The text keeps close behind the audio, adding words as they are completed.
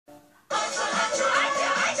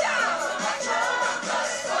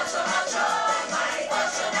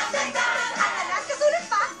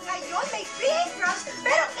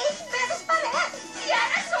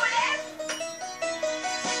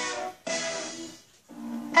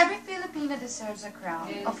Filipina deserves a crown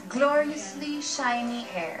of gloriously shiny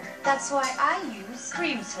hair. That's why I use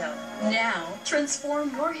Cream Silk. Now,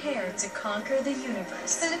 transform your hair to conquer the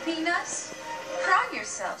universe. Filipinas, crown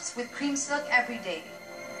yourselves with Cream Silk every day.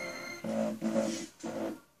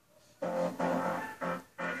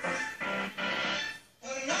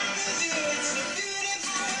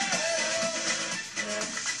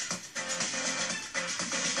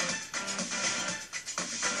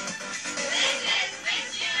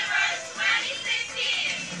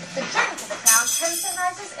 The Journey to the Crown 10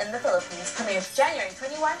 Sunrises in the Philippines premieres January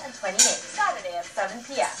 21 and 28, Saturday at 7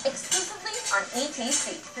 p.m. exclusively on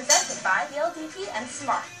ETC. Presented by BLDP and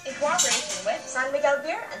Smart in cooperation with San Miguel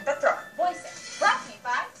Beer and Petron. Voicing brought to you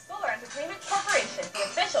by Solar Entertainment Corporation, the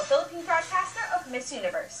official Philippine broadcaster of Miss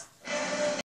Universe.